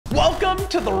Welcome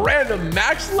to the random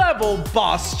max level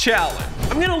boss challenge.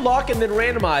 I'm gonna lock and then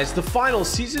randomize the final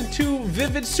season 2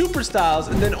 vivid super styles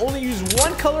and then only use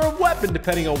one color of weapon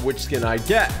depending on which skin I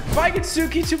get. If I get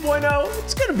Suki 2.0,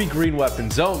 it's gonna be green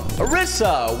weapons only.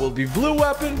 Arissa will be blue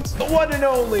weapons. The one and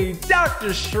only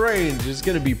Doctor Strange is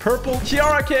gonna be purple.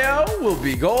 Kiara KO will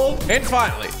be gold. And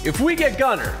finally, if we get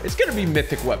Gunner, it's gonna be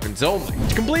mythic weapons only.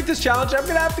 To complete this challenge, I'm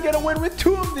gonna have to get a win with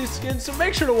 2 of these skins, so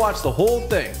make sure to watch the whole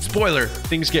thing. Spoiler,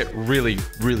 things get really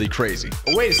crazy.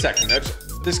 Oh, wait a second,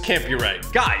 this can't be right.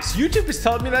 Guys, YouTube is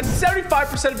telling me that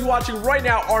 75% of you watching right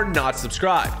now are not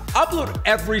subscribed. I upload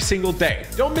every single day.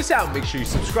 Don't miss out. Make sure you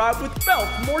subscribe with bell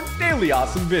for more daily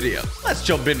awesome videos. Let's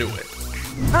jump into it.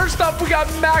 First up, we got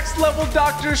max level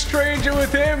Doctor Strange, and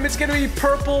with him, it's gonna be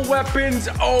purple weapons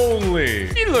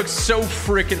only. He looks so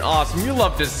freaking awesome. You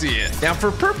love to see it. Now, for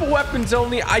purple weapons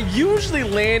only, I usually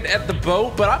land at the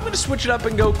boat, but I'm gonna switch it up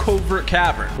and go covert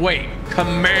cavern. Wait,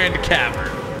 command cavern.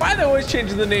 Why are they always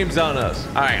changing the names on us?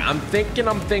 All right, I'm thinking.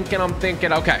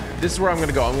 Okay, this is where I'm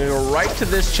gonna go. I'm gonna go right to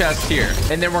this chest here,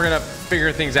 and then we're gonna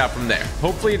figure things out from there.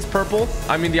 Hopefully it's purple.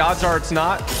 I mean, the odds are it's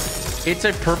not. It's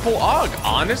a purple AUG.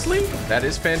 Honestly, that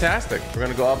is fantastic. We're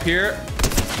gonna go up here.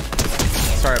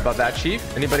 Sorry about that, Chief.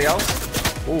 Anybody else?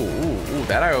 Ooh,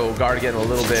 that IO guard getting a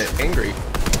little bit angry.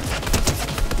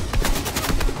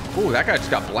 Ooh, that guy just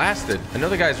got blasted.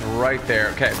 Another guy's right there.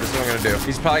 Okay, this is what I'm gonna do.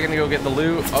 He's probably gonna go get the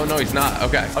loot. Oh, no, he's not.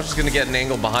 Okay, I was just gonna get an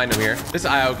angle behind him here. This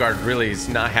IO guard really is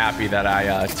not happy that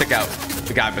I took out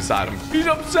the guy beside him. He's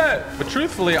upset. But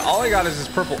truthfully, all I got is this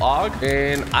purple AUG,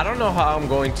 and I don't know how I'm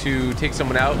going to take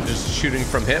someone out just shooting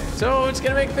from hip. So it's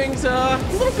gonna make things a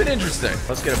little bit interesting.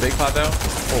 Let's get a big pot, though.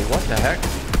 Oh, what the heck?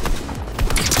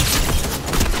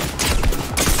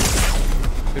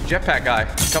 Good jetpack guy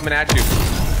coming at you.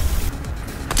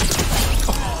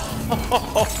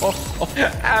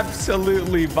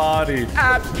 Absolutely bodied.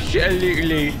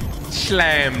 Absolutely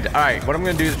slammed. All right, what I'm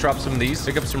gonna do is drop some of these,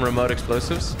 pick up some remote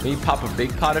explosives, maybe pop a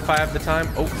big pot if I have the time.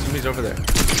 Oh, somebody's over there.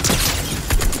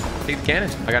 Take the cannon.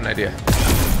 I got an idea.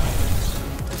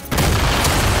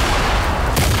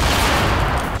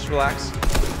 Just relax.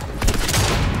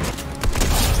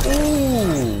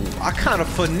 Ooh, I kind of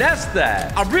finessed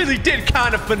that. I really did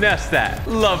kind of finesse that.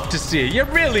 Love to see it. You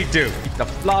really do. Keep the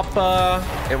floppa.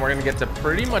 And we're going to get to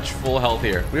pretty much full health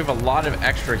here. We have a lot of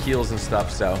extra heals and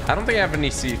stuff, so I don't think I have any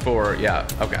C4. Yeah,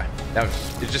 okay.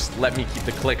 It just let me keep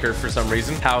the clicker for some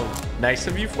reason. How nice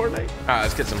of you, Fortnite. All right,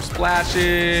 let's get some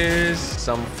splashes,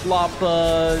 some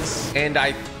floppas. And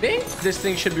I think this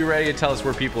thing should be ready to tell us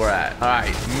where people are at. All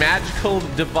right, magical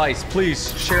device.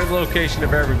 Please share the location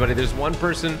of everybody. There's one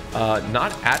person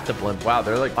not at the blimp. Wow,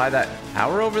 they're like by that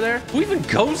tower over there. Who even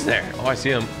goes there? Oh, I see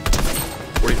him.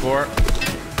 44.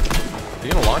 Are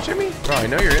you gonna launch at me? Bro, I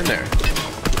know you're in there.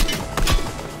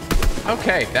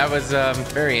 Okay, that was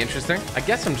very interesting. I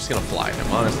guess I'm just gonna fly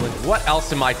him, honestly. What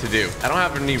else am I to do? I don't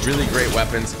have any really great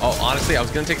weapons. Oh, honestly, I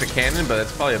was gonna take the cannon, but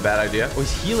that's probably a bad idea. Oh,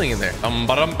 he's healing in there. I'm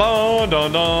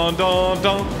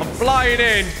flying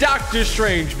in. Doctor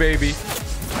Strange, baby.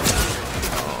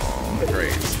 Oh,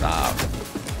 great. Stop.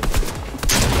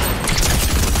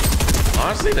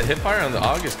 Honestly, the hipfire on the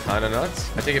AUG is kind of nuts.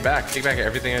 I take it back. Take back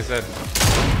everything I said.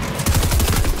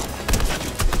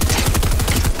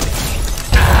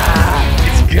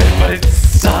 It's good, but it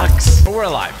sucks. But we're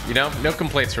alive, you know? No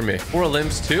complaints from me. 4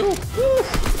 limbs too? Woo.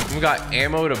 We got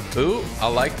ammo to boot. I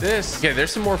like this. Okay,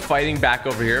 there's some more fighting back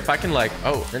over here. If I can like,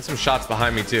 oh, and some shots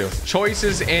behind me too.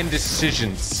 Choices and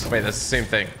decisions. Wait, that's the same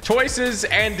thing. Choices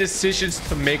and decisions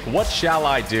to make. What shall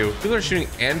I do? People are shooting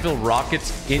anvil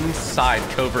rockets inside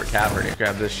covert cavern.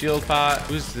 Grab the shield pot.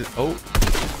 Who's the, oh.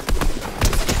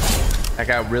 That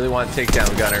guy really wanted to take down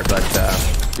Gunner, but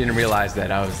didn't realize that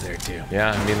I was there too.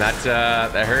 Yeah, I mean, that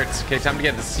hurts. Okay, time to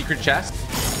get the secret chest.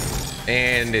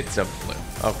 And it's a blue.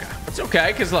 Okay. It's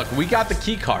okay, because look, we got the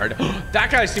key card. That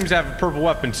guy seems to have a purple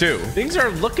weapon too. Things are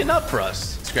looking up for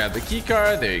us. Let's grab the key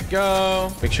card. There you go.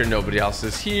 Make sure nobody else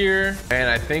is here. And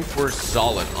I think we're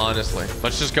solid, honestly.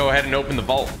 Let's just go ahead and open the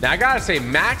vault. Now, I gotta say,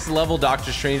 max level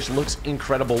Doctor Strange looks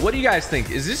incredible. What do you guys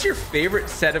think? Is this your favorite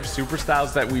set of super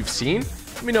styles that we've seen?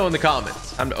 Let me know in the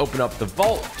comments. Time to open up the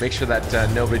vault. Make sure that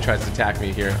nobody tries to attack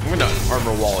me here. I'm gonna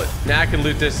armor wallet. Now I can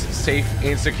loot this safe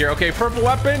and secure. Okay, purple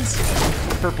weapons.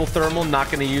 Purple thermal,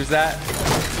 not gonna use that.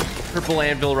 Purple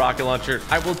anvil rocket launcher.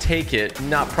 I will take it,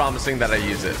 not promising that I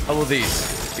use it. How will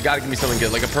these? You gotta give me something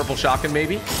good, like a purple shotgun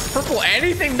maybe? Purple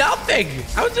anything? Nothing!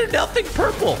 How is there nothing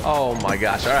purple? Oh my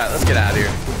gosh. All right, let's get out of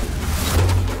here.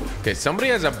 Okay, somebody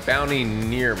has a bounty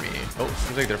near me. Oh,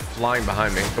 seems like they're flying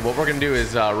behind me. So what we're gonna do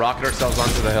is rocket ourselves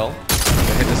onto the hill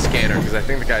and hit the scanner, because I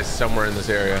think the guy's somewhere in this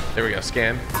area. There we go,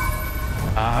 scan.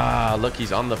 Ah, look,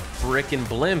 he's on the freaking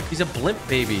blimp. He's a blimp,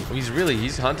 baby.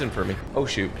 He's hunting for me. Oh,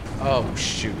 shoot. Oh,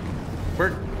 shoot.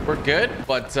 We're good,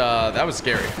 but that was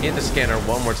scary. Hit the scanner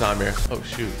one more time here. Oh,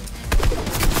 shoot.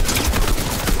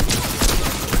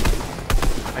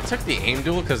 I took the aim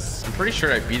duel because I'm pretty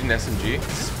sure I beat an SMG. Is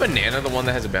this banana the one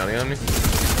that has a bounty on me?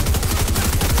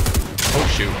 Oh,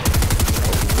 shoot.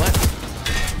 Oh, what?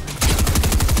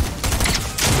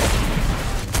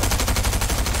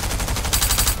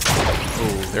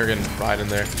 Oh, they're getting right in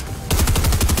there.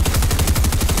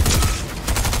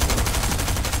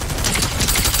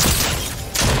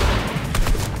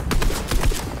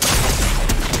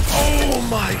 Oh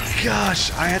my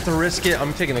gosh, I had to risk it.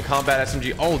 I'm taking the combat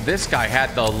SMG. Oh, this guy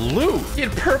had the loot. He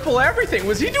had purple everything.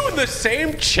 Was he doing the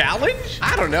same challenge?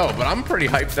 I don't know, but I'm pretty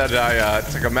hyped that I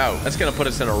took him out. That's gonna put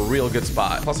us in a real good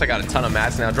spot. Plus, I got a ton of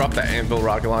mats now. Drop the anvil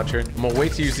rocket launcher. I'm gonna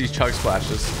wait to use these chug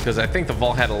splashes because I think the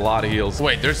vault had a lot of heals.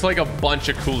 Wait, there's like a bunch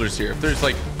of coolers here. If there's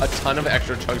like a ton of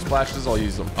extra chug splashes, I'll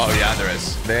use them. Oh yeah, there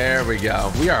is. There we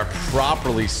go. We are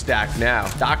properly stacked now.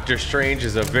 Doctor Strange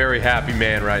is a very happy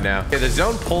man right now. Okay, the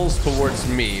zone pulls towards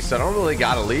me, so I don't really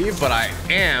gotta leave, but I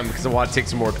am because I want to take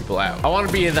some more people out. I want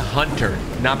to be the hunter,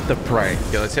 not the prey.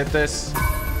 Okay, let's hit this.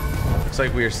 Looks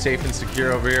like we are safe and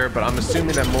secure over here, but I'm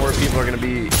assuming that more people are going to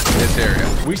be in this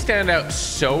area. We stand out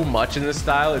so much in this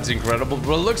style. It's incredible,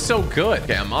 but it looks so good.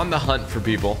 Okay, I'm on the hunt for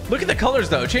people. Look at the colors,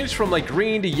 though. It changed from like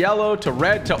green to yellow to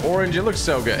red to orange. It looks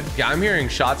so good. Yeah, I'm hearing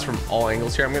shots from all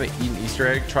angles here. I'm going to eat an Easter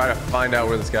egg, try to find out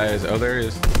where this guy is. Oh, there he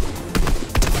is.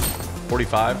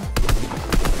 45.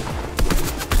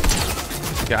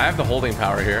 Yeah, I have the holding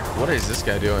power here. What is this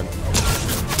guy doing?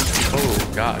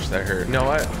 Oh, gosh, that hurt. You know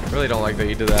what? I really don't like that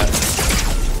he did that.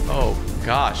 Oh,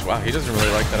 gosh. Wow, he doesn't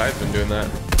really like that I've been doing that.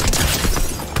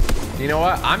 You know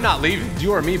what? I'm not leaving.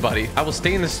 You or me, buddy. I will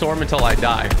stay in the storm until I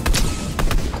die.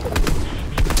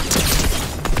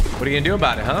 What are you going to do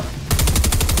about it, huh?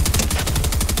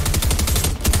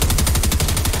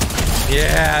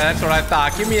 Yeah, that's what I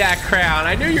thought. Give me that crown.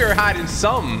 I knew you were hiding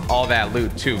something. All that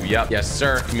loot too. Yep. Yes,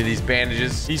 sir. Give me these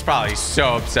bandages. He's probably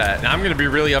so upset. And I'm going to be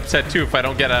really upset too if I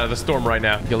don't get out of the storm right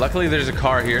now. Okay, luckily there's a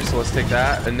car here, so let's take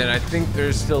that. And then I think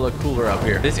there's still a cooler up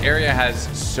here. This area has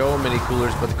so many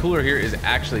coolers, but the cooler here is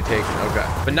actually taken. Okay.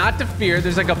 But not to fear.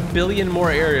 There's like a billion more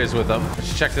areas with them.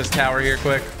 Let's check this tower here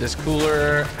quick. This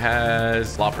cooler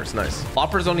has loppers. Nice.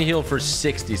 Loppers only heal for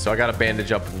 60, so I got to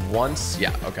bandage up once.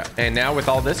 Yeah, okay. And now with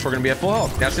all this, we're going to be at full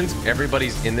health. Now, since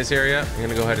everybody's in this area, I'm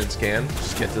gonna go ahead and scan.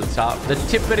 Just get to the top. The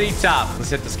tippity top. Let's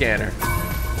hit the scanner.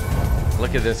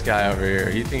 Look at this guy over here.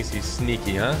 He thinks he's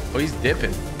sneaky, huh? Oh, he's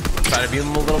dipping. Try to beam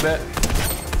him a little bit.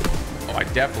 Oh, I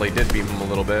definitely did beam him a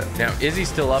little bit. Now, is he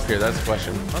still up here? That's the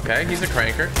question. Okay, he's a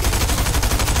cranker.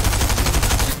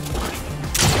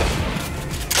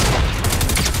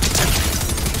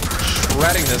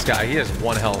 Shredding this guy. He has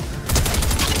 1 health.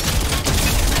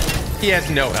 He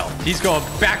has no health. He's going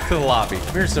back to the lobby.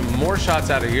 Here's some more shots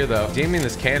out of here, though. He's aiming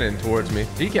this cannon towards me.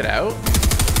 Did he get out?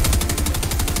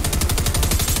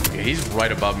 Okay, he's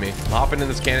right above me. I'm hopping in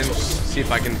this cannon. See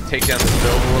if I can take down this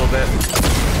build a little bit.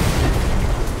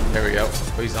 There we go.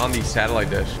 Oh, he's on the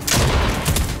satellite dish.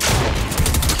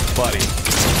 Buddy.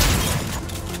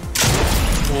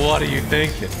 What are you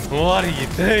thinking? What are you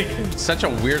thinking? Such a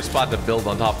weird spot to build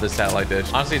on top of this satellite dish.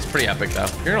 Honestly, it's pretty epic, though.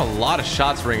 You're hearing a lot of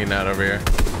shots ringing out over here.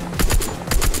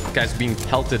 Guy's being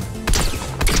pelted.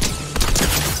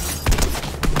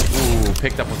 Ooh,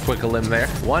 picked up a quick limb there.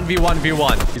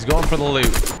 1v1v1. He's going for the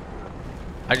loot.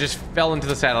 I just fell into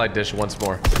the satellite dish once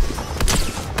more.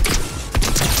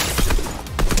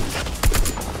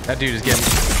 That dude is getting...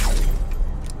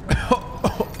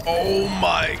 Oh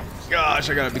my gosh,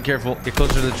 I gotta be careful. Get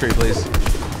closer to the tree, please.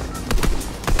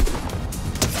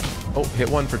 Oh, hit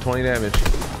one for 20 damage.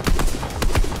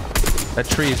 That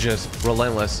tree is just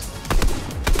relentless.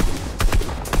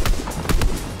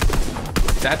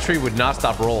 That tree would not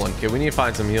stop rolling. Okay, we need to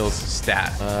find some heals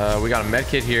stat. We got a med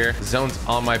kit here. The zone's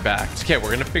on my back. Okay,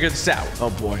 we're gonna figure this out. Oh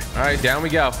boy. All right, down we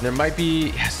go. There might be...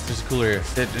 Yes, there's a cooler here.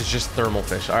 It's just thermal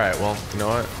fish. All right, well, you know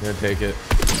what? I'm gonna take it.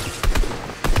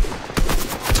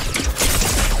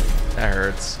 That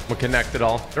hurts. We'll connect it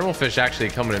all. Thermal fish actually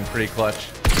coming in pretty clutch.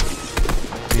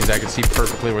 Means I can see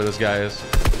perfectly where this guy is.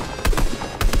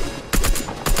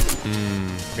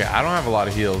 Okay, I don't have a lot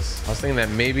of heals. I was thinking that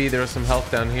maybe there was some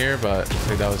health down here, but I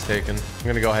think that was taken. I'm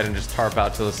gonna go ahead and just tarp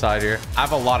out to the side here. I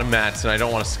have a lot of mats and I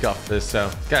don't want to scuff this, so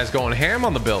this guy's going ham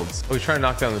on the builds. Oh, he's trying to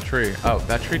knock down the tree. Oh,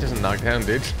 that tree doesn't knock down,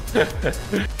 dude.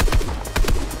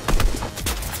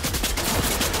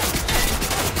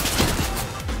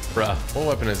 Bruh, what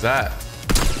weapon is that?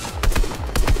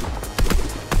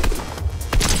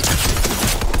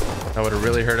 That would have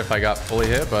really hurt if I got fully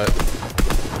hit, but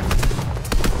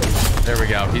there we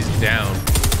go. He's down.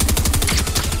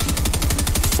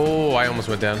 Oh, I almost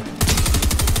went down.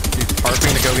 He's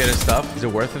parking to go get his stuff. Is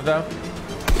it worth it though?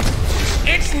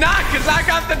 It's not, because I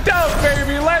got the dope,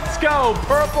 baby. Let's go.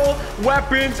 Purple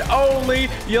weapons only.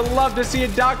 You love to see a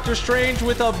Doctor Strange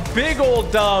with a big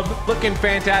old dub. Looking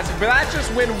fantastic. But that's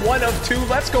just win 1 of 2.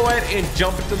 Let's go ahead and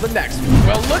jump into the next one.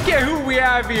 Well, look at who we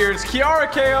have here. It's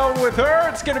Kiara KO. With her,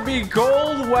 it's going to be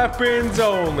gold weapons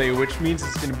only, which means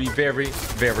it's going to be very,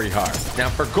 very hard. Now,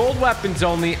 for gold weapons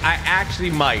only, I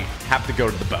actually might have to go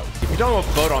to the boat. If you don't know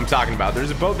what boat I'm talking about,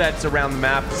 there's a boat that's around the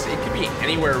map. It could be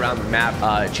anywhere around the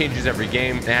map. It changes every game.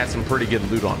 It has some pretty good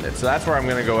loot on it. So that's where I'm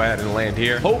going to go ahead and land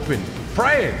here, hoping,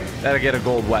 praying that I get a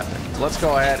gold weapon. So let's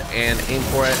go ahead and aim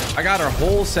for it. I got her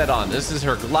whole set on. This is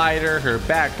her glider, her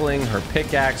back bling, her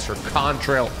pickaxe, her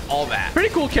contrail, all that. Pretty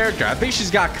cool character. I think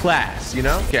she's got class, you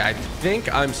know? Okay, I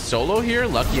think I'm solo here.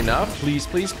 Lucky enough. Please,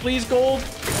 please, please, gold.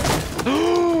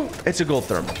 It's a gold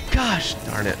thermal. Gosh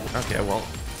darn it. Okay, well.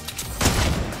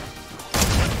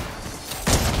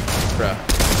 Bruh.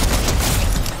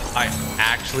 I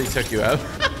actually took you out.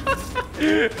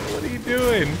 What are you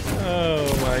doing? Oh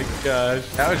my gosh.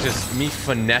 That was just me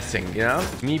finessing, you know?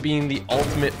 Me being the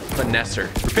ultimate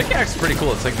finesser. The pickaxe is pretty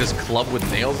cool. It's like this club with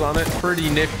nails on it. Pretty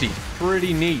nifty.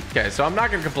 Pretty neat. Okay, so I'm not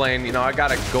gonna complain. You know, I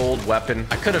got a gold weapon.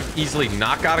 I could have easily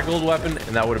not got a gold weapon,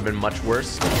 and that would have been much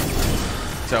worse.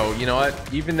 So, you know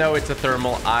what? Even though it's a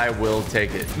thermal, I will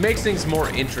take it. Makes things more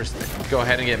interesting. Go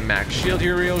ahead and get max shield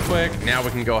here real quick. Now we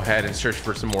can go ahead and search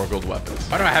for some more gold weapons.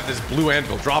 Why do I have this blue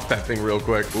anvil? Drop that thing real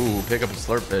quick. Ooh, pick up a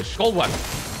slurpfish. Gold weapon.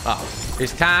 Oh,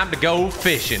 it's time to go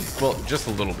fishing. Well, just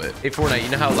a little bit. Hey, Fortnite, you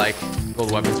know how like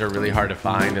gold weapons are really hard to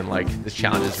find and like this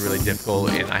challenge is really difficult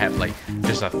and I have like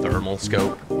just a thermal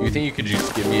scope? You think you could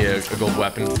just give me a gold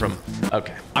weapon from...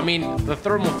 Okay. I mean, the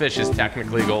thermal fish is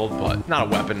technically gold, but not a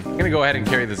weapon. I'm gonna go ahead and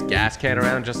carry this gas can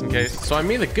around just in case. So, I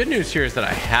mean, the good news here is that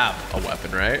I have a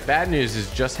weapon, right? Bad news is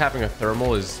just having a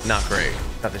thermal is not great.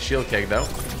 Got the shield keg, though.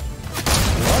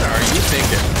 What are you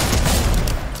thinking?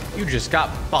 You just got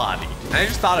bodied. I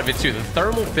just thought of it too. The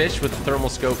thermal fish with the thermal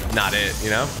scope, not it, you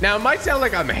know? Now, it might sound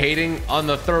like I'm hating on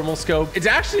the thermal scope. It's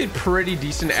actually pretty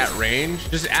decent at range.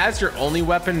 Just as your only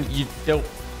weapon, you don't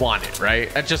want it, right?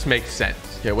 That just makes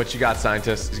sense. Okay, what you got,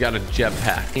 scientist? He's got a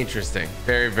jetpack. Interesting.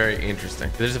 Very, very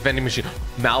interesting. There's a vending machine.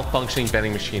 Malfunctioning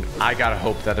vending machine. I gotta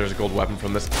hope that there's a gold weapon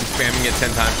from this. I'm spamming it 10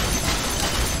 times.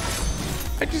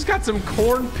 I just got some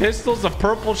corn pistols, a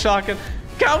purple shotgun.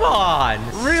 Come on.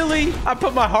 Really? I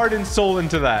put my heart and soul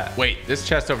into that. Wait, this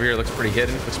chest over here looks pretty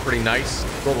hidden. Looks pretty nice.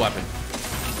 Gold weapon.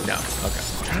 No. Okay.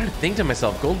 I'm trying to think to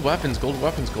myself. Gold weapons, gold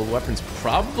weapons, gold weapons.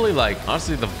 Probably like,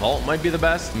 honestly, the vault might be the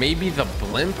best. Maybe the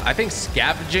blimp. I think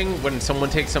scavenging when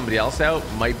someone takes somebody else out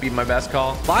might be my best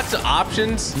call. Lots of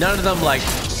options. None of them like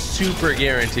super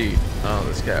guaranteed. Oh,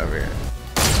 this guy over here.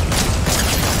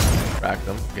 Crack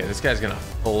them. Okay, this guy's gonna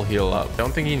full heal up.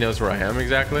 Don't think he knows where I am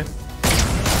exactly.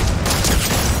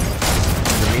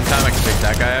 Meantime, I can take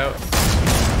that guy out.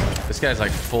 This guy's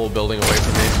like full building away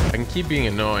from me. I can keep being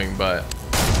annoying, but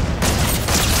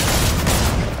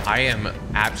I am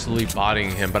absolutely bodying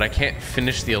him, but I can't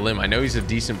finish the elim. I know he's a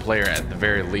decent player at the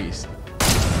very least.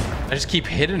 I just keep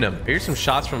hitting him. Here's some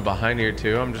shots from behind here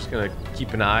too. I'm just gonna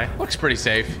keep an eye. Looks pretty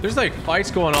safe. There's like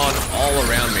fights going on all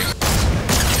around me.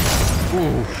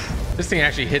 Ooh, this thing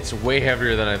actually hits way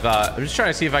heavier than I thought. I'm just trying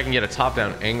to see if I can get a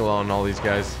top-down angle on all these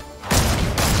guys.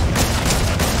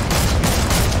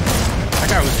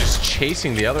 I was just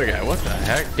chasing the other guy. What the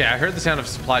heck? Yeah, I heard the sound of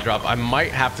supply drop. I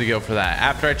might have to go for that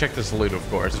after I check this loot, of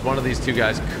course. One of these two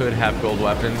guys could have gold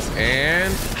weapons,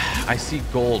 and I see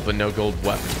gold, but no gold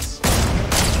weapons.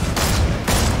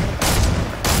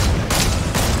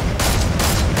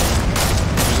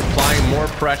 Just applying more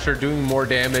pressure, doing more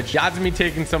damage. The odds of me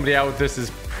taking somebody out with this is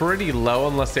pretty low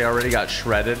unless they already got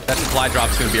shredded. That supply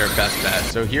drop's gonna be our best bet.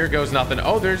 So here goes nothing.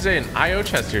 Oh, there's an IO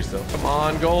chest here still. Come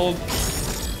on, gold.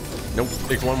 Nope.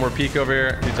 Take one more peek over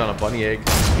here. Dude's on a bunny egg.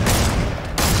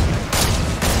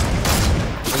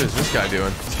 What is this guy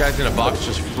doing? This guy's in a box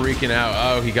just freaking out.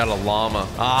 Oh, he got a llama.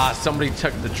 Ah, somebody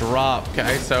took the drop.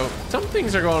 Okay, so some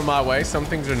things are going my way. Some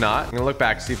things are not. I'm gonna look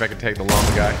back, see if I can take the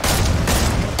llama guy.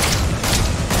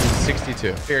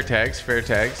 62. Fair tags, fair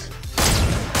tags.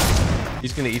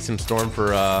 He's gonna eat some storm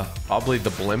for probably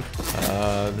the blimp.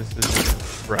 This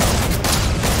is bro.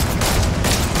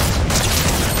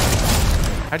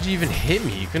 How'd you even hit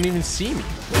me? You couldn't even see me.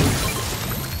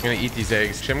 I'm gonna eat these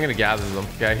eggs. Actually, I'm gonna gather them.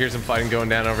 Okay, here's some fighting going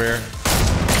down over here.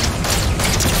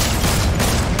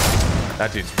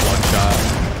 That dude's one shot.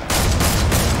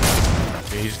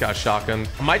 Okay, he just got shotgun.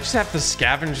 I might just have to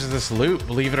scavenge this loot,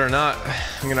 believe it or not.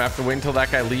 I'm gonna have to wait until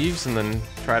that guy leaves and then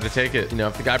try to take it. You know,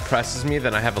 if the guy presses me,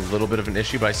 then I have a little bit of an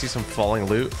issue, but I see some falling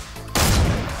loot.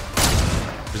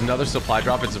 There's another supply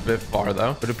drop. It's a bit far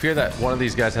though. It would appear that one of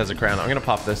these guys has a crown. I'm gonna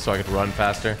pop this so I can run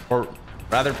faster, or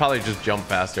rather probably just jump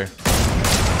faster.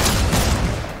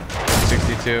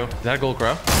 62. Is that a gold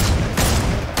crow?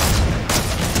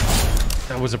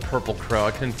 That was a purple crow.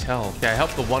 I couldn't tell. Okay, I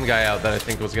helped the one guy out that I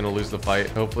think was gonna lose the fight.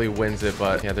 Hopefully he wins it,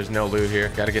 but yeah, there's no loot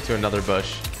here. Gotta get to another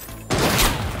bush.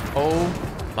 Oh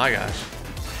my gosh.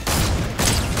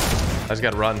 I just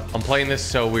gotta run. I'm playing this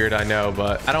so weird, I know,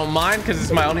 but I don't mind because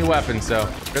it's my only weapon, so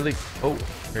really. Oh,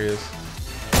 there he is.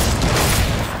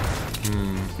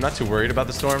 I'm not too worried about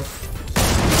the storm.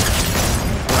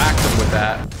 Cracked him with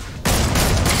that.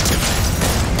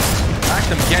 Cracked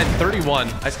him again. 31. I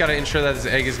just gotta ensure that this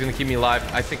egg is gonna keep me alive.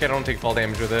 I think I don't take fall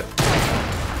damage with it.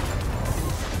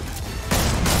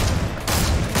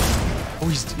 Oh,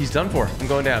 he's done for. I'm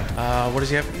going down. What does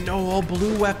he have? No, all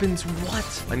blue weapons.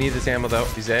 What? I need this ammo though.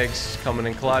 These eggs coming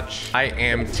in clutch. I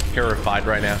am terrified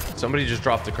right now. Somebody just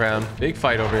dropped the crown. Big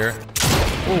fight over here.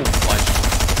 Oh, flash.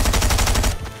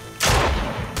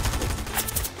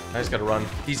 I just gotta run.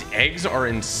 These eggs are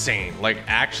insane. Like,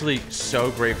 actually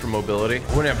so great for mobility.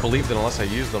 I wouldn't have believed it unless I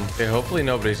used them. Okay, hopefully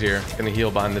nobody's here. Gonna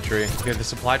heal behind the tree. Okay, the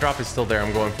supply drop is still there.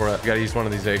 I'm going for it. I gotta use one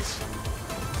of these eggs.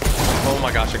 Oh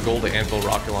my gosh, a gold anvil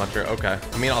rocket launcher. Okay.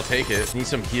 I mean, I'll take it. Need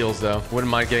some heals though. Wouldn't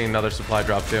mind getting another supply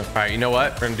drop too. All right, you know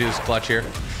what? We're gonna do this clutch here.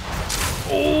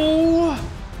 Oh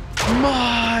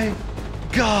my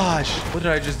gosh. What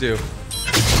did I just do?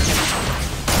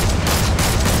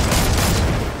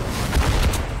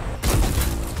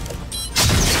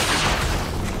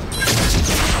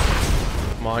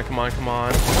 Come on, come on, come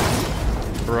on.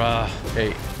 Bruh.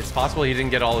 Hey, it's possible he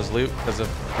didn't get all his loot because of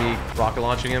me rocket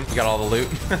launching him. He got all the loot.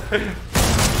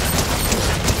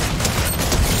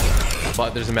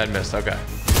 But there's a med mist. Okay.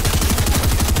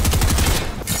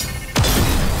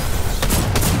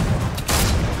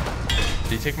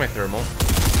 Did he take my thermal?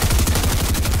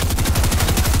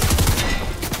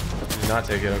 Did not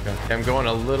take it. Okay. I'm going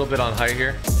a little bit on height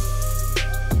here.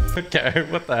 Okay,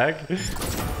 what the heck?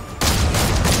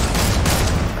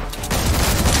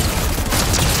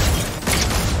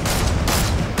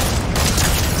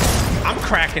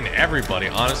 Cracking everybody,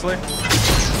 honestly. I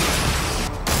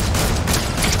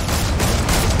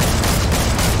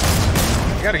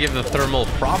gotta give the thermal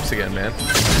props again, man.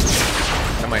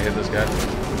 I might hit this guy.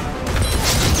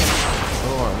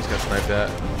 Oh, I almost got sniped at.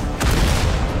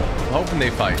 I'm hoping they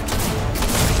fight.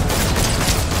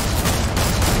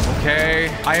 Okay,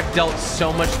 I have dealt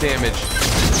so much damage.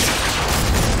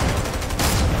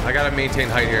 I gotta maintain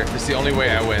height here. This is the only way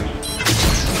I win.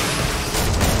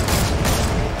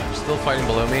 Still fighting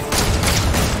below me.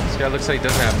 This guy looks like he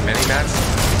doesn't have many mats.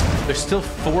 There's still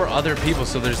 4 other people,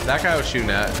 so there's that guy I was shooting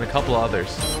at and a couple of others. I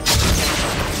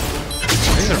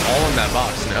think they're all in that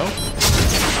box, no?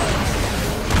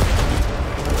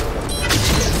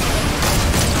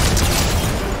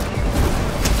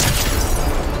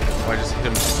 Oh, I just hit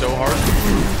him so hard.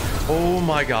 Oh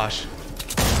my gosh.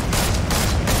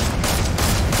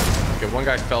 Okay, one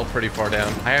guy fell pretty far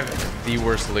down. I have the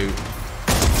worst loot.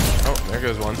 Oh, there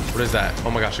goes one. What is that?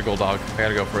 Oh my gosh, a gold dog. I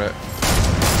gotta go for it.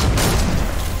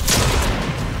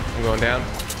 I'm going down.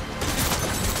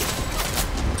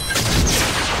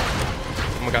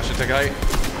 Oh my gosh, I took height.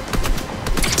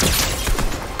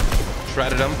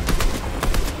 Shredded him.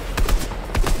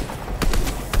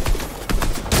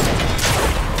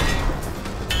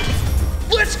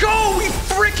 Let's go! We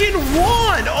freaking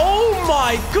won! Oh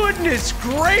my goodness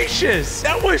gracious!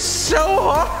 That was so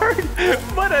hard!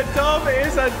 But a dub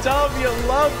is a dub. You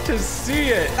love to see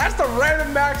it. That's the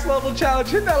random max level challenge.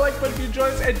 Hit that like button if you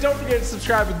enjoyed this, and don't forget to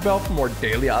subscribe with the bell for more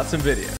daily awesome videos.